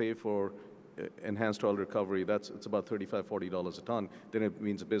people pay for enhanced oil recovery, it's about $35, $40 a ton, then it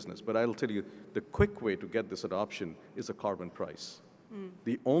means a business. But I'll tell you, the quick way to get this adoption is a carbon price.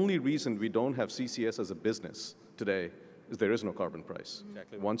 The only reason we don't have CCS as a business today is there is no carbon price.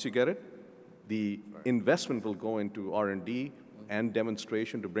 Exactly. Once you get it, the investment will go into R&D and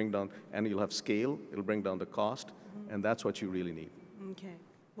demonstration to bring down, and you'll have scale, it'll bring down the cost, and that's what you really need. Okay.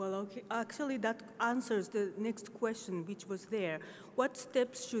 Well, okay. Actually, that answers the next question, which was there. What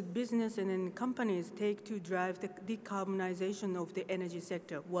steps should business and then companies take to drive the decarbonization of the energy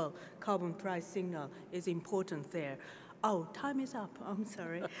sector? Well, carbon price signal is important there. Oh, time is up. I'm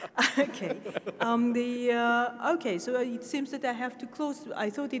sorry. Okay. Okay, so it seems that I have to close. I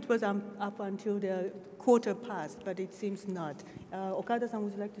thought it was up until the quarter past, but it seems not. Okada-san,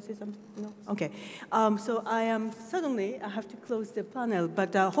 would you like to say something? No? Okay. So I have to close the panel,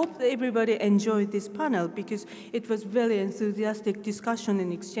 but I hope that everybody enjoyed this panel because it was very enthusiastic discussion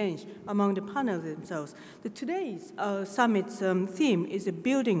and exchange among the panels themselves. Today's summit's theme is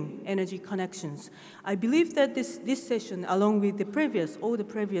building energy connections. I believe that this session, along with all the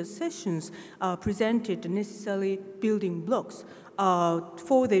previous sessions, presented the necessary building blocks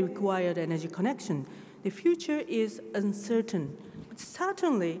for the required energy connection. The future is uncertain, but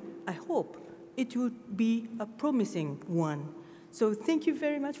certainly, I hope, it will be a promising one. So thank you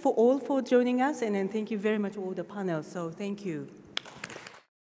very much for joining us, and then thank you very much all the panels. So thank you.